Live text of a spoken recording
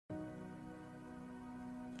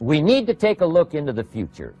we need to take a look into the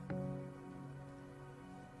future.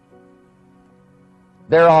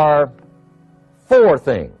 There are 4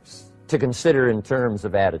 things to consider in terms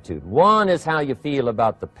of attitude. One is how you feel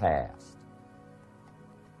about the past.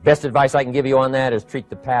 Best advice I can give you on that is treat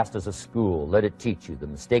the past as a school. Let it teach you the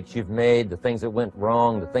mistakes you've made, the things that went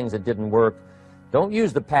wrong, the things that didn't work. Don't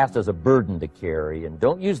use the past as a burden to carry, and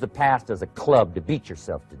don't use the past as a club to beat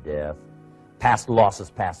yourself to death. Past losses,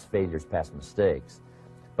 past failures, past mistakes.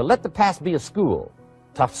 But let the past be a school.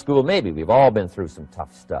 Tough school maybe. We've all been through some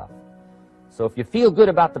tough stuff. So if you feel good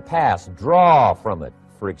about the past, draw from it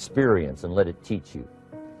for experience and let it teach you.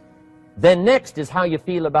 Then next is how you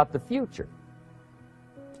feel about the future.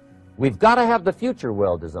 We've got to have the future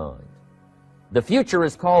well designed. The future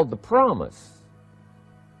is called the promise.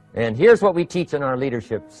 And here's what we teach in our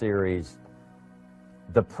leadership series.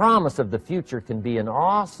 The promise of the future can be an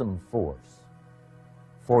awesome force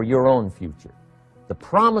for your own future. The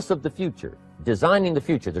promise of the future, designing the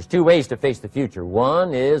future. There's 2 ways to face the future.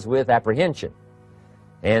 One is with apprehension,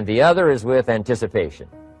 and the other is with anticipation.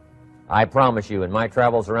 I promise you, in my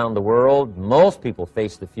travels around the world, most people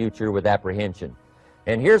face the future with apprehension.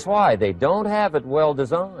 And here's why. They don't have it well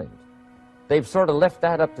designed. They've sort of left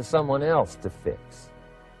that up to someone else to fix.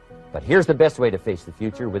 But here's the best way to face the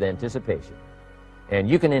future, with anticipation. And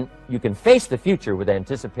you can face the future with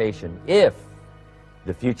anticipation if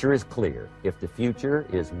the future is clear, if the future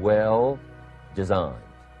is well designed.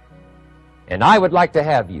 And I would like to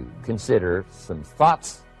have you consider some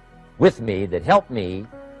thoughts with me that help me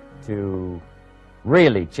to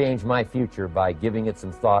really change my future by giving it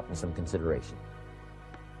some thought and some consideration.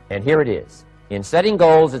 And here it is. In setting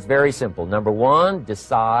goals, it's very simple. Number 1,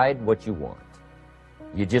 decide what you want.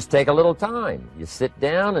 You just take a little time. You sit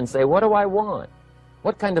down and say, what do I want?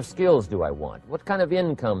 What kind of skills do I want? What kind of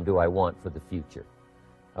income do I want for the future?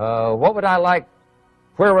 What would I like?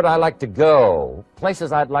 Where would I like to go?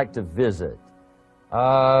 Places I'd like to visit.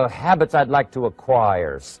 Habits I'd like to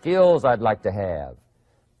acquire. Skills I'd like to have.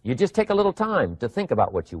 You just take a little time to think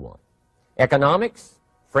about what you want. Economics,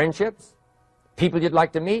 friendships, people you'd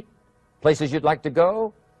like to meet, places you'd like to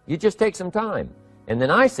go. You just take some time. And then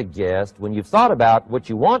I suggest, when you've thought about what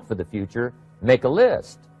you want for the future, make a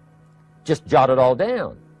list. Just jot it all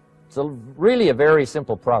down. It's really a very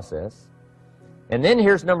simple process. And then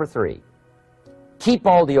here's number 3. Keep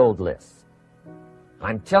all the old lists.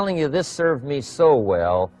 I'm telling you, this served me so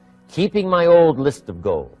well, keeping my old list of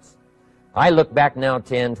goals. I look back now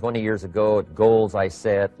 10, 20 years ago at goals I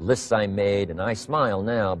set, lists I made, and I smile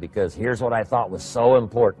now because here's what I thought was so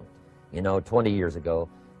important, 20 years ago.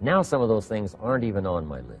 Now some of those things aren't even on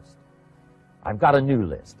my list. I've got a new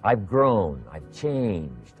list. I've grown. I've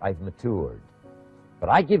changed. I've matured. But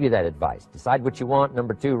I give you that advice. Decide what you want.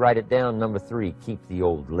 Number 2, write it down. Number 3, keep the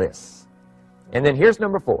old lists. And then here's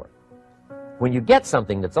number 4. When you get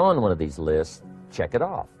something that's on one of these lists, check it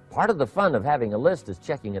off. Part of the fun of having a list is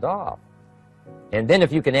checking it off. And then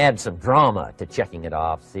if you can add some drama to checking it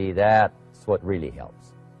off, see, that's what really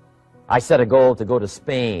helps. I set a goal to go to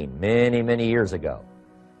Spain many, many years ago.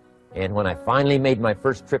 And when I finally made my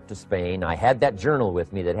first trip to Spain, I had that journal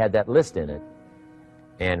with me that had that list in it.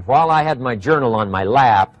 And while I had my journal on my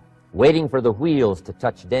lap, waiting for the wheels to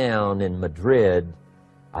touch down in Madrid,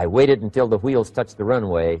 I waited until the wheels touched the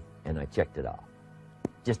runway, and I checked it off.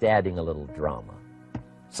 Just adding a little drama.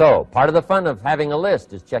 So, part of the fun of having a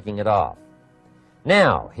list is checking it off.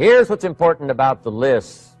 Now, here's what's important about the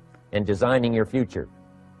lists and designing your future.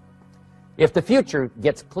 If the future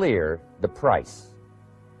gets clear, the price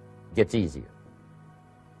gets easier.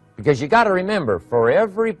 Because you got to remember, for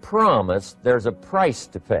every promise, there's a price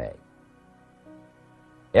to pay.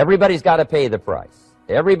 Everybody's got to pay the price.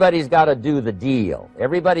 Everybody's got to do the deal.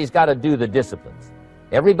 Everybody's got to do the disciplines.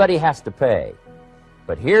 Everybody has to pay.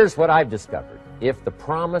 But here's what I've discovered. If the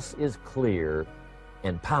promise is clear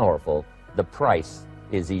and powerful, the price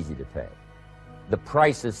is easy to pay. The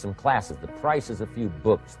price is some classes. The price is a few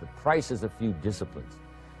books. The price is a few disciplines.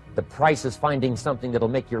 The price is finding something that'll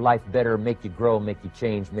make your life better, make you grow, make you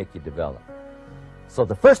change, make you develop. So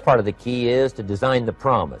the first part of the key is to design the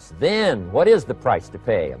promise. Then, what is the price to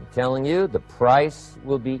pay? I'm telling you, the price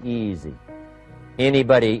will be easy.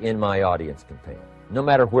 Anybody in my audience can pay it, no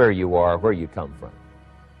matter where you are, where you come from.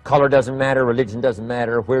 Color doesn't matter, religion doesn't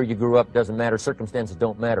matter, where you grew up doesn't matter, circumstances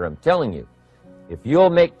don't matter. I'm telling you, if you'll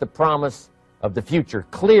make the promise of the future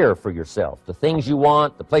clear for yourself, the things you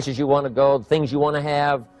want, the places you want to go, the things you want to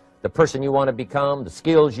have, the person you want to become, the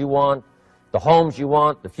skills you want, the homes you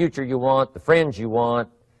want, the future you want, the friends you want,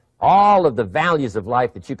 all of the values of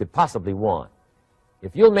life that you could possibly want.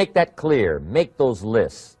 If you'll make that clear, make those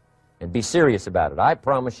lists, And be serious about it. I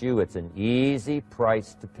promise you it's an easy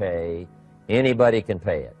price to pay. Anybody can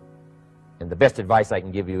pay it. And the best advice I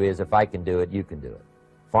can give you is, if I can do it, you can do it.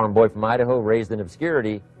 Farm boy from Idaho, raised in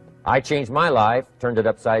obscurity. I changed my life, turned it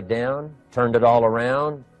upside down, turned it all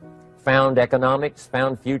around, found economics,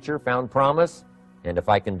 found future, found promise, and if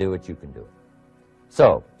I can do it, you can do it.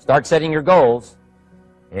 So, start setting your goals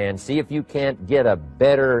and see if you can't get a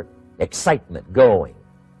better excitement going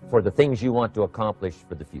for the things you want to accomplish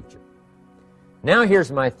for the future. Now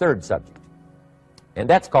here's my third subject, and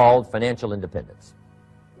that's called financial independence.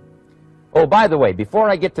 Oh, by the way, before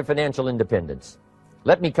I get to financial independence,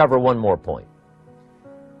 let me cover one more point.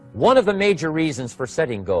 One of the major reasons for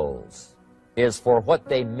setting goals is for what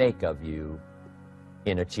they make of you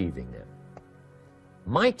in achieving them.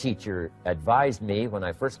 My teacher advised me when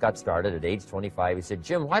I first got started at age 25, he said,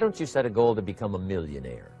 "Jim, why don't you set a goal to become a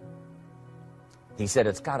millionaire?" He said,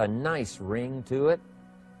 "It's got a nice ring to it.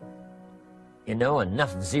 You know,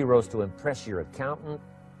 enough zeros to impress your accountant."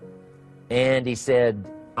 And he said,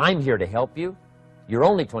 "I'm here to help you. You're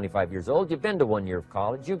only 25 years old. You've been to 1 year of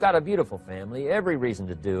college. You've got a beautiful family, every reason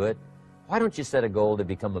to do it. Why don't you set a goal to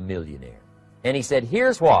become a millionaire?" And he said,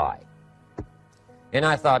 "Here's why." And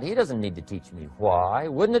I thought, he doesn't need to teach me why.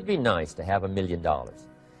 Wouldn't it be nice to have $1 million?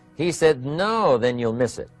 He said, "No, then you'll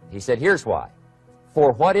miss it." He said, "Here's why.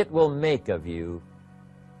 For what it will make of you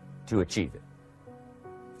to achieve it."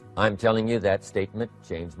 I'm telling you, that statement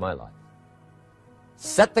changed my life.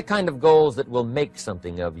 Set the kind of goals that will make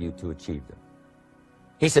something of you to achieve them.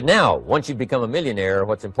 He said, "Now, once you become a millionaire,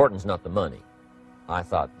 what's important is not the money." I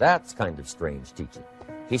thought, that's kind of strange teaching.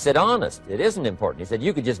 He said, "Honest, it isn't important." He said,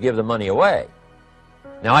 "You could just give the money away."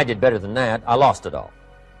 Now, I did better than that. I lost it all.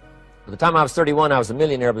 By the time I was 31, I was a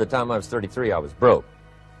millionaire. By the time I was 33, I was broke.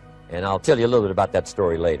 And I'll tell you a little bit about that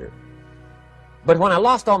story later. But when I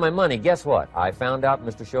lost all my money, guess what? I found out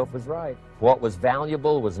Mr. Schoaf was right. What was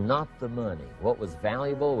valuable was not the money. What was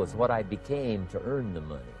valuable was what I became to earn the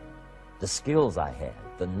money. The skills I had,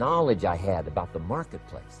 the knowledge I had about the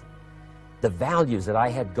marketplace, the values that I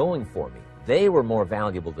had going for me. They were more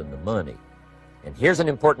valuable than the money. And here's an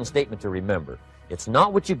important statement to remember. It's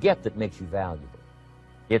not what you get that makes you valuable.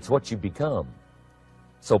 It's what you become.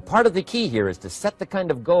 So part of the key here is to set the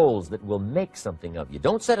kind of goals that will make something of you.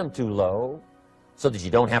 Don't set them too low so that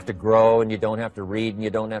you don't have to grow and you don't have to read and you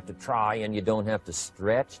don't have to try and you don't have to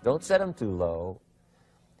stretch. Don't set them too low.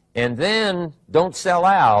 And then don't sell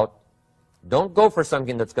out. Don't go for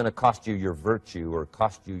something that's going to cost you your virtue or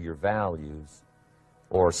cost you your values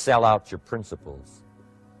or sell out your principles.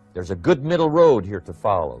 There's a good middle road here to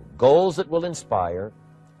follow. Goals that will inspire,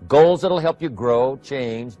 goals that will help you grow,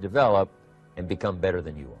 change, develop, and become better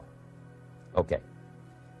than you are. Okay,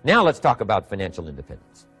 now let's talk about financial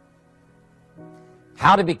independence.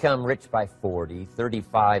 How to become rich by 40,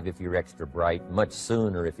 35 if you're extra bright, much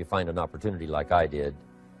sooner if you find an opportunity like I did.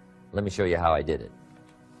 Let me show you how I did it.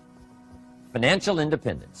 Financial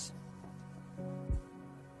independence.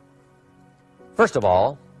 First of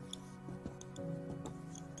all,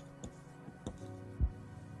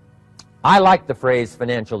 I like the phrase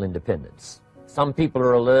financial independence. Some people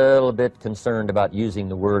are a little bit concerned about using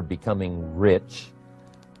the word becoming rich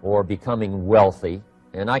or becoming wealthy,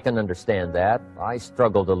 and I can understand that. I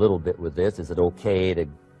struggled a little bit with this. Is it okay to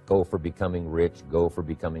go for becoming rich, go for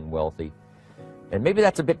becoming wealthy? And maybe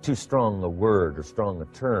that's a bit too strong a word or strong a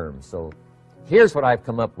term. So here's what I've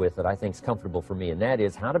come up with that I think is comfortable for me, and that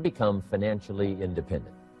is how to become financially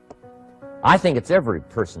independent. I think it's every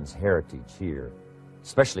person's heritage here,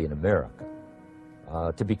 especially in America,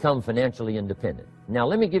 to become financially independent. Now,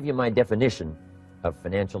 let me give you my definition of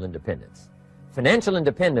financial independence. Financial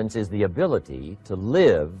independence is the ability to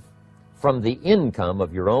live from the income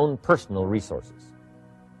of your own personal resources.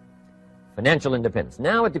 Financial independence.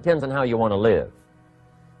 Now, it depends on how you want to live.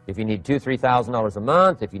 If you need $2,000, $3,000 a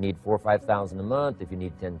month, if you need $4,000 or $5,000 a month, if you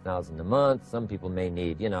need $10,000 a month, some people may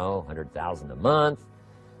need, $100,000 a month.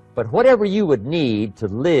 But whatever you would need to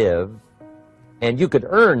live, and you could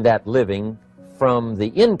earn that living from the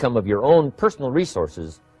income of your own personal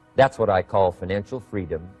resources, that's what I call financial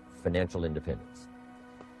freedom, financial independence.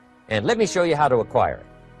 And let me show you how to acquire it.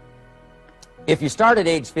 If you start at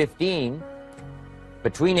age 15,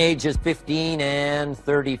 between ages 15 and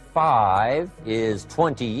 35 is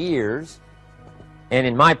 20 years. And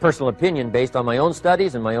in my personal opinion, based on my own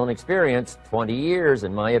studies and my own experience, 20 years,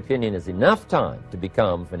 in my opinion, is enough time to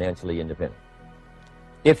become financially independent.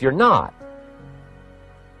 If you're not,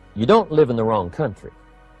 you don't live in the wrong country.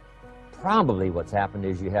 Probably what's happened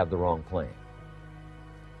is you have the wrong plan.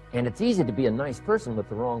 And it's easy to be a nice person with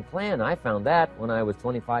the wrong plan. I found that when I was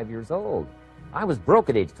 25 years old. I was broke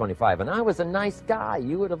at age 25, and I was a nice guy.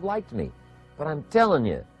 You would have liked me. But I'm telling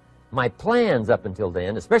you, my plans up until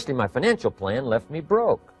then, especially my financial plan, left me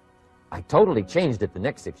broke. I totally changed it the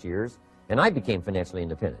next 6 years, and I became financially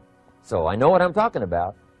independent. So I know what I'm talking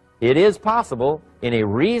about. It is possible in a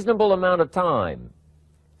reasonable amount of time,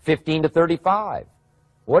 15 to 35,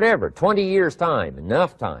 whatever, 20 years' time,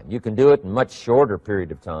 enough time. You can do it in a much shorter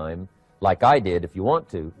period of time, like I did if you want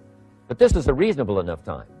to. But this is a reasonable enough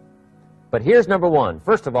time. But here's number one.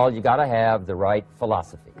 First of all, you got to have the right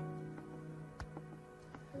philosophy.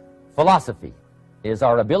 Philosophy is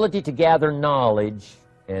our ability to gather knowledge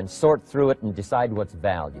and sort through it and decide what's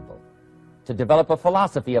valuable. To develop a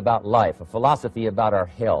philosophy about life, a philosophy about our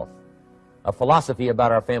health, a philosophy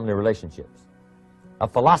about our family relationships, a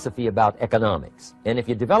philosophy about economics. And if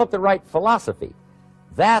you develop the right philosophy,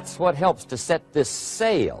 that's what helps to set this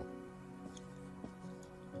sail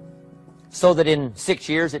so that in 6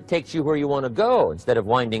 years it takes you where you want to go instead of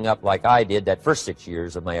winding up like I did that first 6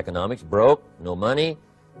 years of my economics, broke, no money,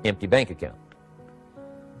 empty bank account.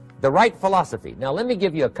 The right philosophy. Now let me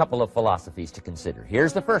give you a couple of philosophies to consider.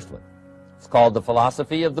 Here's the first one. It's called the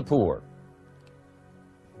philosophy of the poor.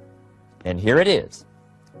 And here it is.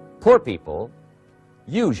 Poor people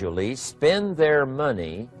usually spend their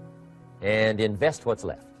money and invest what's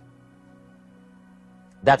left.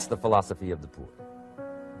 That's the philosophy of the poor.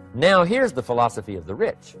 Now here's the philosophy of the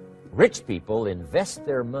rich. Rich people invest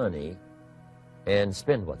their money and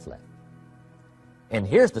spend what's left. And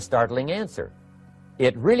here's the startling answer.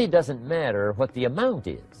 It really doesn't matter what the amount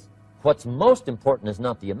is. What's most important is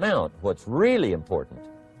not the amount. What's really important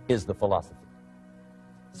is the philosophy.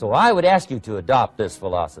 So I would ask you to adopt this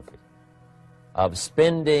philosophy of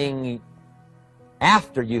spending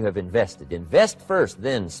after you have invested. Invest first,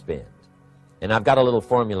 then spend. And I've got a little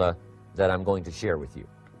formula that I'm going to share with you.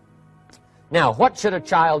 Now, what should a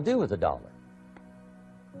child do with $1?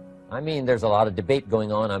 I mean, there's a lot of debate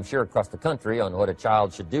going on, I'm sure, across the country on what a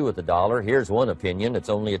child should do with $1. Here's one opinion. It's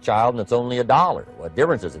only a child and it's only $1. What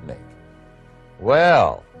difference does it make?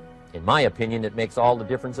 Well, in my opinion, it makes all the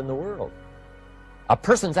difference in the world. A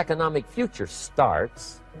person's economic future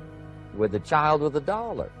starts with a child with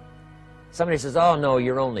 $1. Somebody says, oh, no,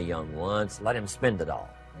 you're only young once. Let him spend it all.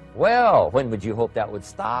 Well, when would you hope that would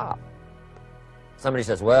stop? Somebody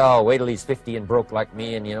says, well, wait till he's 50 and broke like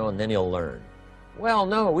me, and, and then he'll learn. Well,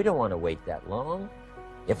 no, we don't want to wait that long.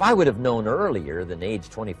 If I would have known earlier than age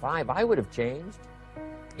 25, I would have changed.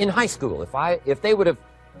 In high school, if they would have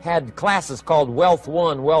had classes called Wealth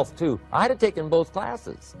 1, Wealth 2, I'd have taken both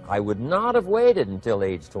classes. I would not have waited until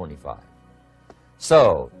age 25.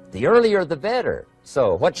 So, the earlier the better.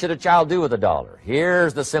 So, what should a child do with $1?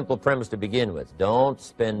 Here's the simple premise to begin with. Don't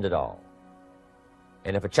spend it all.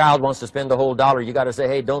 And if a child wants to spend the whole $1, you got to say,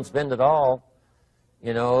 hey, don't spend it all.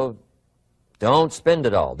 Don't spend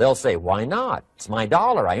it all. They'll say, why not? It's my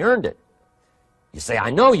 $1. I earned it. You say, I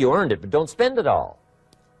know you earned it, but don't spend it all.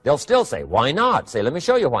 They'll still say, why not? Say, let me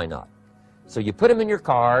show you why not. So you put them in your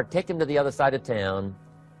car, take them to the other side of town,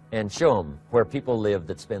 and show them where people live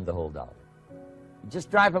that spend the whole $1. You just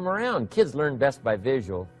drive them around. Kids learn best by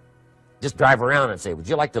visual. Just drive around and say, would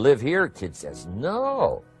you like to live here? Kid says,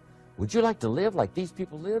 no. Would you like to live like these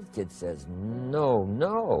people live? Kid says, no,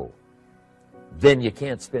 no. Then you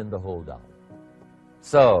can't spend the whole $1.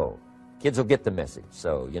 So, kids will get the message.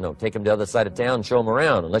 So, take them to the other side of town, show them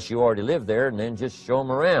around, unless you already live there, and then just show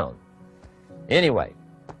them around. Anyway,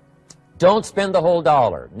 don't spend the whole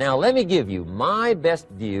 $1. Now, let me give you my best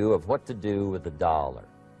view of what to do with $1.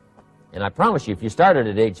 And I promise you, if you started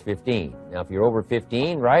at age 15, now if you're over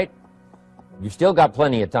 15, right, you've still got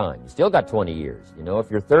plenty of time. You still got 20 years.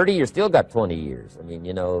 If you're 30, you still got 20 years. I mean,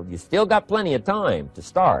 you still got plenty of time to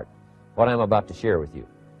start what I'm about to share with you.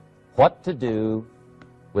 What to do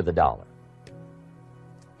with $1.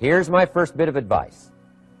 Here's my first bit of advice.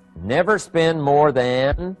 Never spend more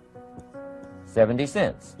than 70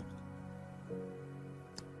 cents.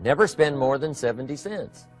 Never spend more than 70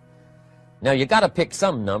 cents. Now, you got to pick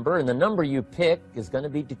some number, and the number you pick is going to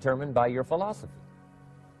be determined by your philosophy.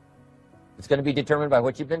 It's going to be determined by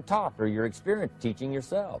what you've been taught or your experience teaching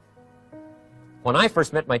yourself. When I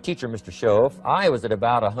first met my teacher, Mr. Schoaf, I was at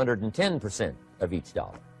about 110% of each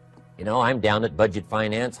 $1. I'm down at budget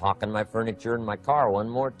finance, hawking my furniture and my car one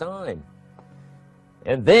more time.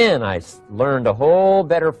 And then I learned a whole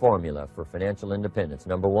better formula for financial independence.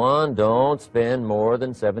 Number one, don't spend more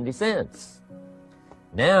than 70 cents.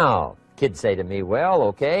 Now, kids say to me, well,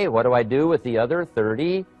 okay, what do I do with the other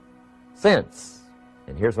 30 cents?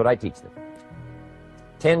 And here's what I teach them.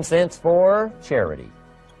 10 cents for charity.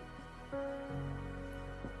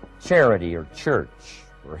 Charity or church,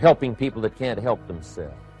 or helping people that can't help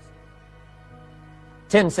themselves.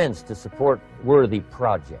 10 cents to support worthy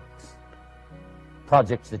projects.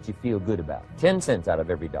 Projects that you feel good about. 10 cents out of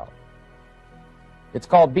every dollar. It's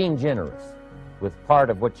called being generous with part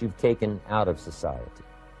of what you've taken out of society.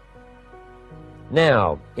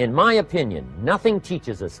 Now, in my opinion, nothing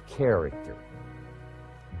teaches us character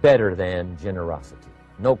better than generosity.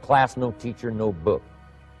 No class, no teacher, no book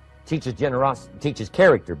teaches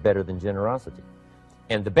character better than generosity.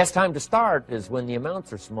 And the best time to start is when the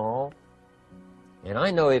amounts are small. And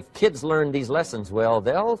I know if kids learn these lessons well,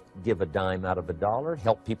 they'll give a dime out of a dollar,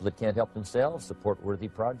 help people that can't help themselves, support worthy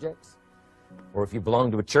projects. Or if you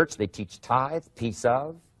belong to a church, they teach tithe, piece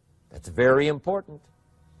of. That's very important.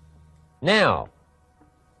 Now,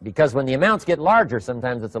 because when the amounts get larger,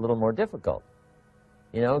 sometimes it's a little more difficult.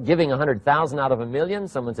 You know, giving 100,000 out of $1 million,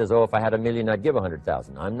 someone says, oh, if I had $1 million, I'd give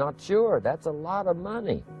 100,000. I'm not sure. That's a lot of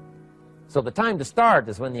money. So the time to start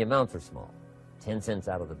is when the amounts are small. 10 cents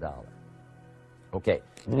out of the dollar. Okay,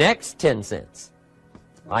 next 10 cents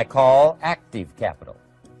I call active capital.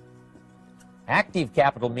 Active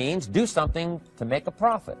capital means do something to make a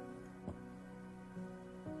profit.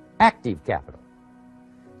 Active capital.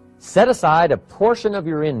 Set aside a portion of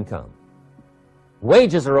your income.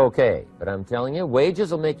 Wages are okay, but I'm telling you,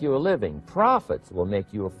 wages will make you a living. Profits will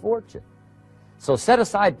make you a fortune. So set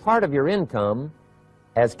aside part of your income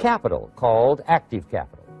as capital, called active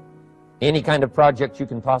capital. Any kind of project you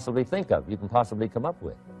can possibly think of, you can possibly come up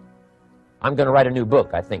with. I'm going to write a new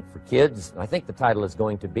book, I think, for kids. I think the title is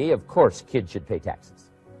going to be, Of Course Kids Should Pay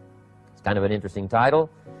Taxes. It's kind of an interesting title.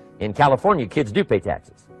 In California, kids do pay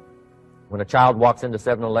taxes. When a child walks into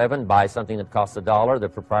 7-Eleven, buys something that costs $1, the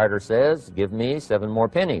proprietor says, give me 7 more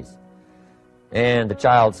pennies. And the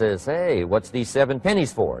child says, hey, what's these 7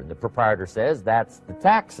 pennies for? And the proprietor says, that's the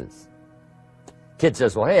taxes. Kid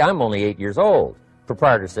says, well, hey, I'm only 8 years old.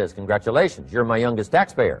 Proprietor says, congratulations, you're my youngest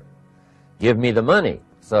taxpayer. Give me the money.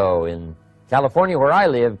 So in California, where I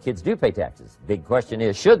live, kids do pay taxes. Big question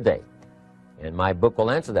is, should they? And my book will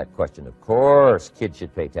answer that question. Of course, kids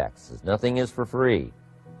should pay taxes. Nothing is for free.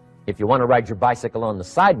 If you want to ride your bicycle on the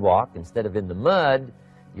sidewalk instead of in the mud,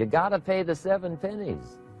 you got to pay the 7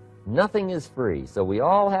 pennies. Nothing is free, so we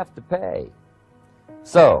all have to pay.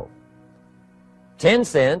 So, 10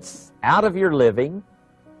 cents out of your living,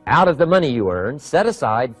 out of the money you earn, set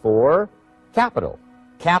aside for capital.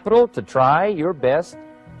 Capital to try your best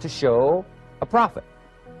to show a profit.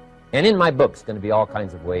 And in my book, it's going to be all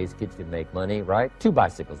kinds of ways kids can make money, right? 2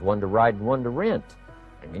 bicycles, one to ride and one to rent.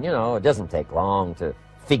 I mean, you know, it doesn't take long to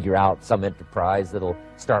figure out some enterprise that'll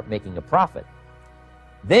start making a profit.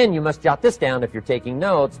 Then you must jot this down if you're taking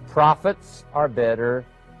notes. Profits are better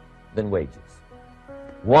than wages.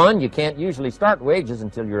 1, you can't usually start wages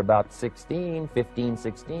until you're about 16, 15,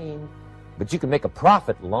 16. But you can make a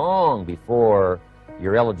profit long before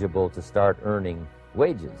you're eligible to start earning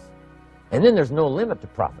wages. And then there's no limit to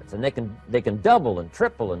profits. And they can double and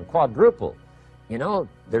triple and quadruple. You know,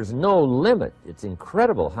 there's no limit. It's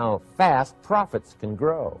incredible how fast profits can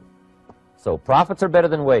grow. So profits are better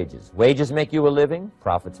than wages. Wages make you a living.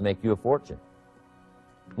 Profits make you a fortune.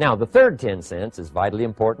 Now, the third 10 cents is vitally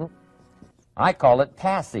important. I call it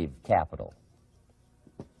passive capital.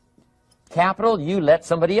 Capital you let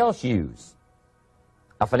somebody else use.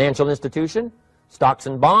 A financial institution, stocks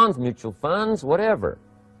and bonds, mutual funds, whatever.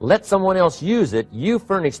 Let someone else use it. You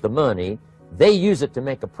furnish the money. They use it to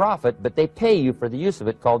make a profit, but they pay you for the use of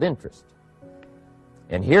it, called interest.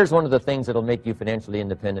 And here's one of the things that'll make you financially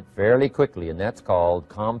independent fairly quickly, and that's called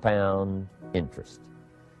compound interest.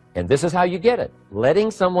 And this is how you get it.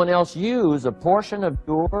 Letting someone else use a portion of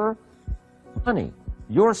your money,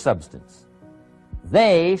 your substance.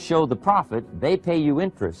 They show the profit, they pay you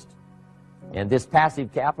interest. And this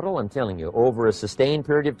passive capital, I'm telling you, over a sustained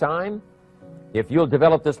period of time, if you'll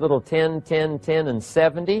develop this little 10, 10, 10, and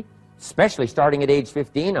 70, especially starting at age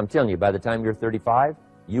 15, I'm telling you, by the time you're 35,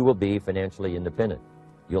 you will be financially independent.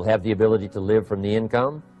 You'll have the ability to live from the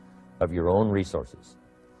income of your own resources.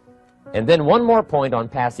 And then one more point on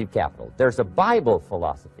passive capital. There's a Bible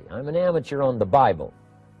philosophy. I'm an amateur on the Bible.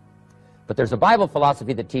 But there's a Bible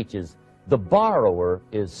philosophy that teaches the borrower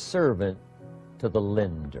is servant to the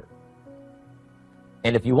lender.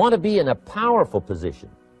 And if you want to be in a powerful position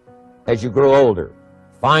as you grow older,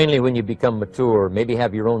 finally when you become mature, maybe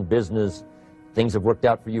have your own business, things have worked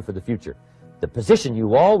out for you for the future, the position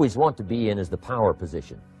you always want to be in is the power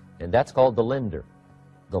position. And that's called the lender.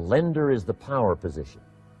 The lender is the power position.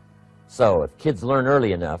 So if kids learn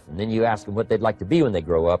early enough, and then you ask them what they'd like to be when they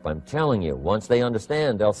grow up, I'm telling you, once they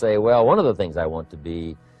understand, they'll say, well, one of the things I want to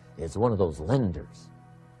be is one of those lenders.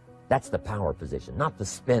 That's the power position, not the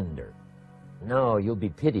spender. No, you'll be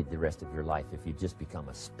pitied the rest of your life if you just become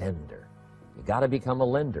a spender. You got to become a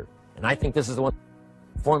lender. And I think this is one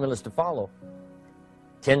formulas to follow.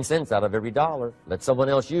 10 cents out of every dollar. Let someone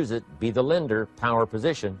else use it. Be the lender, power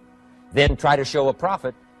position. Then try to show a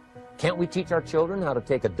profit. Can't we teach our children how to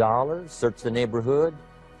take $1, search the neighborhood,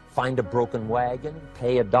 find a broken wagon,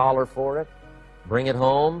 pay $1 for it, bring it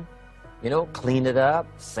home, clean it up,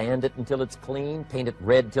 sand it until it's clean, paint it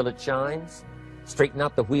red till it shines, straighten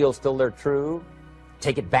out the wheels till they're true,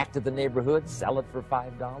 take it back to the neighborhood, sell it for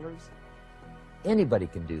 $5? Anybody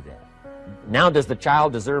can do that. Now, does the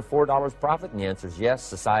child deserve $4 profit? And the answer is yes.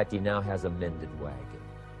 Society now has a mended wagon.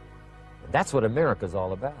 And that's what America's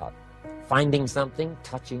all about. Finding something,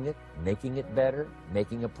 touching it, making it better,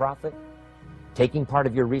 making a profit, taking part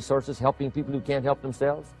of your resources, helping people who can't help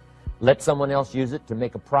themselves. Let someone else use it to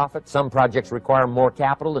make a profit. Some projects require more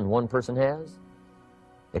capital than one person has.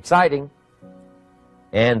 Exciting.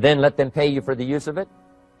 And then let them pay you for the use of it.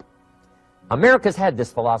 America's had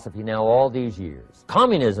this philosophy now all these years.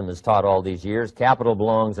 Communism has taught all these years capital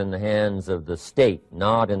belongs in the hands of the state,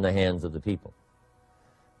 not in the hands of the people.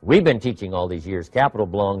 We've been teaching all these years capital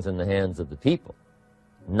belongs in the hands of the people,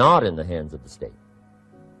 not in the hands of the state.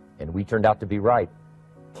 And we turned out to be right.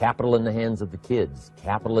 Capital in the hands of the kids,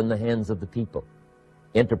 capital in the hands of the people.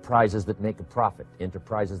 Enterprises that make a profit,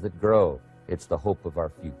 enterprises that grow. It's the hope of our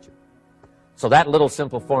future. So that little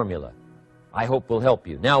simple formula, I hope, will help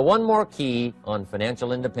you. Now, one more key on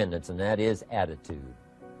financial independence, and that is attitude.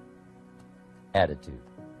 Attitude.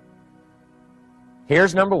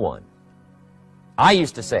 Here's number one. I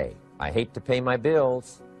used to say, I hate to pay my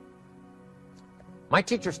bills. My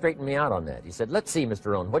teacher straightened me out on that. He said, let's see,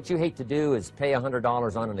 Mr. Rohn, what you hate to do is pay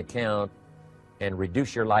 $100 on an account and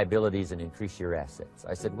reduce your liabilities and increase your assets.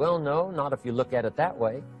 I said, well, no, not if you look at it that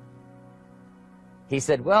way. He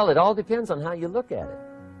said, well, it all depends on how you look at it.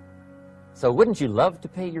 So wouldn't you love to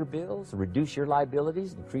pay your bills, reduce your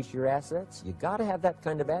liabilities, increase your assets? You got to have that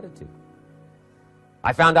kind of attitude.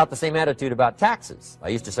 I found out the same attitude about taxes. I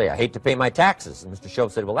used to say, I hate to pay my taxes. And Mr.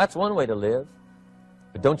 Shove said, well, that's one way to live.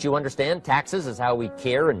 But don't you understand? Taxes is how we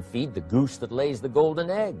care and feed the goose that lays the golden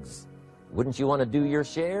eggs. Wouldn't you want to do your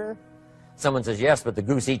share? Someone says, yes, but the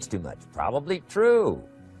goose eats too much. Probably true.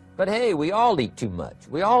 But hey, we all eat too much.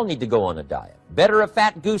 We all need to go on a diet. Better a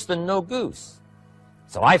fat goose than no goose.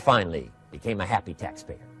 So I finally became a happy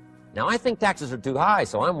taxpayer. Now, I think taxes are too high,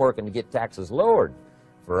 so I'm working to get taxes lowered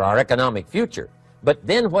for our economic future. But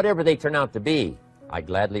then whatever they turn out to be, I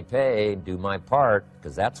gladly pay and do my part,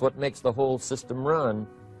 because that's what makes the whole system run,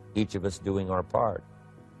 each of us doing our part.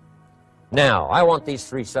 Now, I want these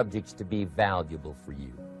three subjects to be valuable for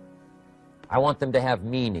you. I want them to have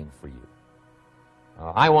meaning for you.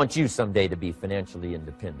 I want you someday to be financially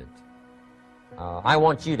independent. I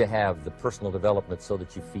want you to have the personal development so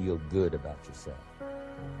that you feel good about yourself.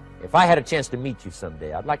 If I had a chance to meet you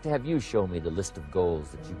someday, I'd like to have you show me the list of goals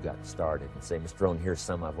that you got started and say, Mr. Rohn, here's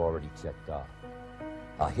some I've already checked off.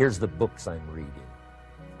 Here's the books I'm reading.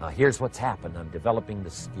 Here's what's happened. I'm developing the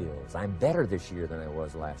skills. I'm better this year than I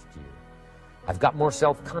was last year. I've got more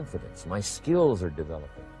self-confidence. My skills are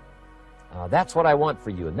developing. That's what I want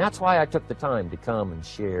for you, and that's why I took the time to come and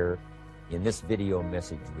share in this video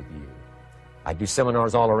message with you. I do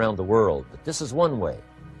seminars all around the world, but this is one way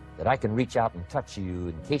that I can reach out and touch you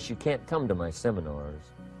in case you can't come to my seminars,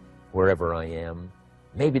 wherever I am.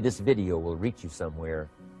 Maybe this video will reach you somewhere,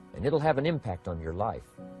 and it'll have an impact on your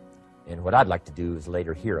life. And what I'd like to do is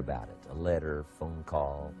later hear about it, a letter, phone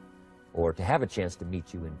call, or to have a chance to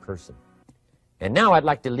meet you in person. And now I'd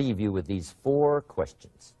like to leave you with these 4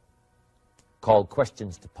 questions called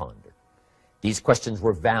questions to ponder. These questions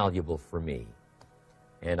were valuable for me,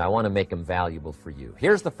 and I want to make them valuable for you.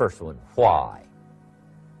 Here's the first one, why?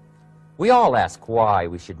 We all ask why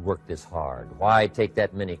we should work this hard, why take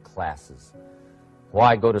that many classes,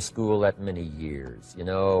 why go to school that many years,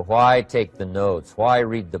 why take the notes, why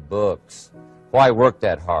read the books, why work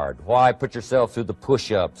that hard, why put yourself through the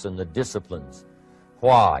push-ups and the disciplines,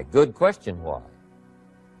 why? Good question, why?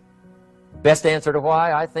 Best answer to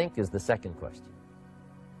why, I think, is the second question.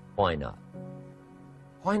 Why not?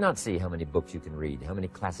 Why not see how many books you can read, how many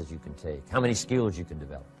classes you can take, how many skills you can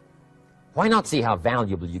develop? Why not see how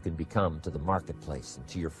valuable you can become to the marketplace and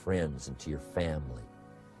to your friends and to your family?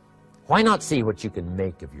 Why not see what you can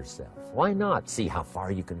make of yourself? Why not see how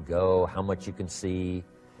far you can go, how much you can see,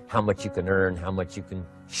 how much you can earn, how much you can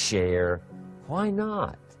share? Why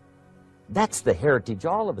not? That's the heritage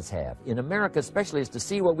all of us have, in America especially, is to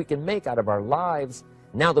see what we can make out of our lives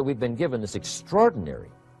now that we've been given this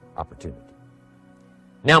extraordinary opportunity.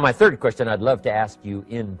 Now, my third question I'd love to ask you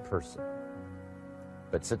in person.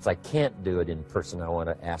 But since I can't do it in person, I want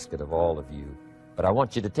to ask it of all of you. But I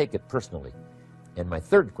want you to take it personally. And my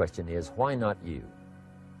third question is, why not you?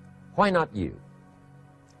 Why not you?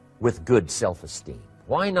 With good self-esteem.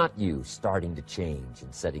 Why not you starting to change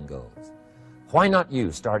and setting goals? Why not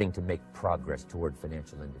you starting to make progress toward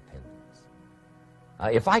financial independence?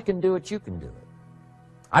 If I can do it, you can do it.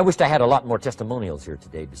 I wished I had a lot more testimonials here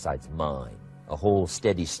today besides mine. A whole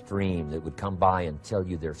steady stream that would come by and tell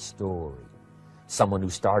you their story. Someone who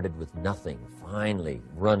started with nothing, finally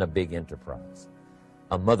run a big enterprise.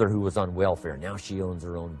 A mother who was on welfare, now she owns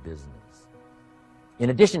her own business. In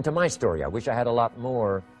addition to my story, I wish I had a lot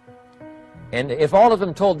more. And if all of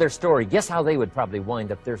them told their story, guess how they would probably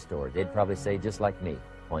wind up their story? They'd probably say, just like me,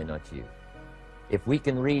 why not you? If we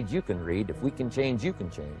can read, you can read. If we can change, you can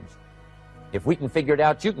change. If we can figure it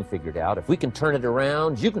out, you can figure it out. If we can turn it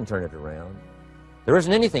around, you can turn it around. There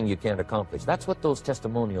isn't anything you can't accomplish. That's what those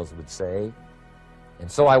testimonials would say.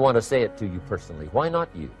 And so I want to say it to you personally. Why not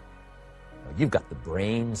you? You've got the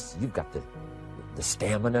brains. You've got the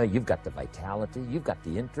stamina. You've got the vitality. You've got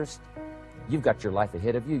the interest. You've got your life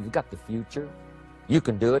ahead of you. You've got the future. You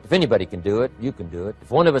can do it. If anybody can do it, you can do it.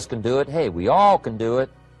 If one of us can do it, hey, we all can do it.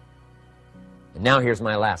 And now here's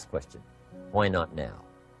my last question. Why not now?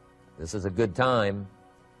 This is a good time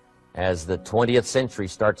as the 20th century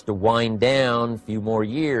starts to wind down, a few more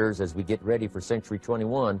years as we get ready for century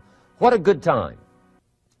 21. What a good time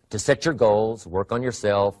to set your goals, work on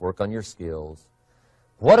yourself, work on your skills.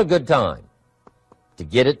 What a good time to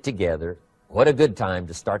get it together. What a good time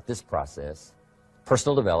to start this process.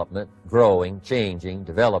 Personal development, growing, changing,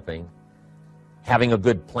 developing, having a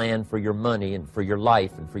good plan for your money and for your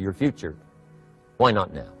life and for your future. Why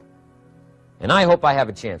not now? And I hope I have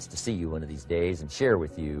a chance to see you one of these days and share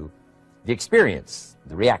with you the experience,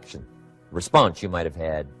 the reaction, the response you might have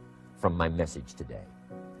had from my message today.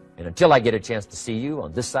 And until I get a chance to see you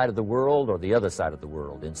on this side of the world or the other side of the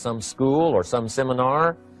world, in some school or some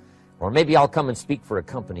seminar, or maybe I'll come and speak for a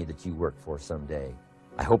company that you work for someday,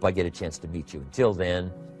 I hope I get a chance to meet you. Until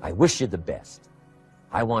then, I wish you the best.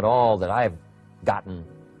 I want all that I've gotten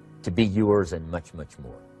to be yours and much, much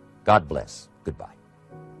more. God bless. Goodbye.